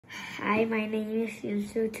Hi, my name is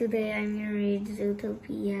Yusuf. Today I'm going to read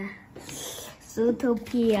Zootopia.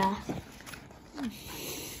 Zootopia.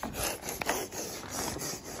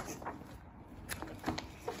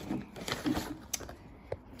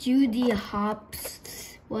 Judy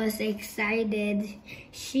Hopps was excited.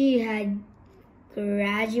 She had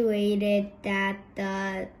graduated at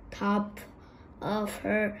the top of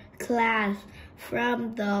her class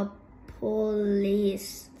from the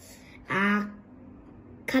police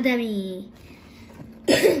academy.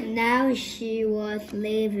 Now she was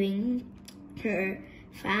leaving her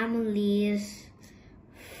family's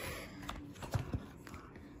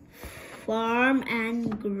farm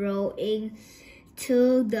and going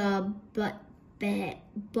to the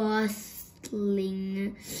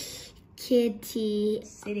bustling city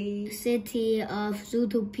of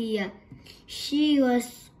Zootopia. She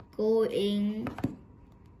was going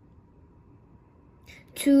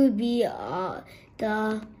to be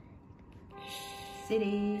the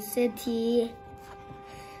city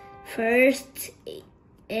first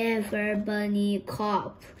ever bunny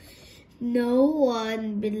cop. No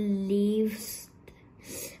one believes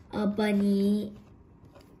a bunny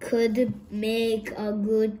could make a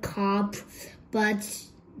good cop, but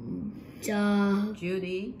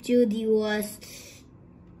Judy was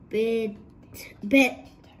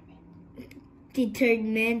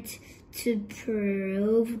determined to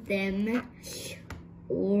prove them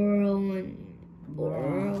wrong.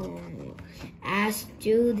 As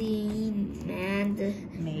Judy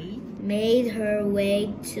made her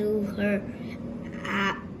way to her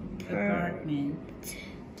apartment,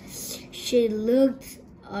 she looked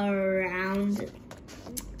around.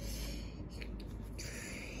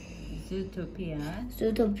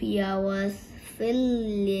 Zootopia was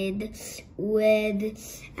filled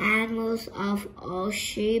with animals of all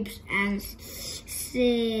shapes and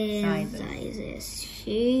sizes.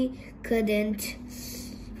 She couldn't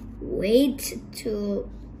wait to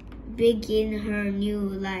begin her new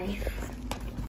life.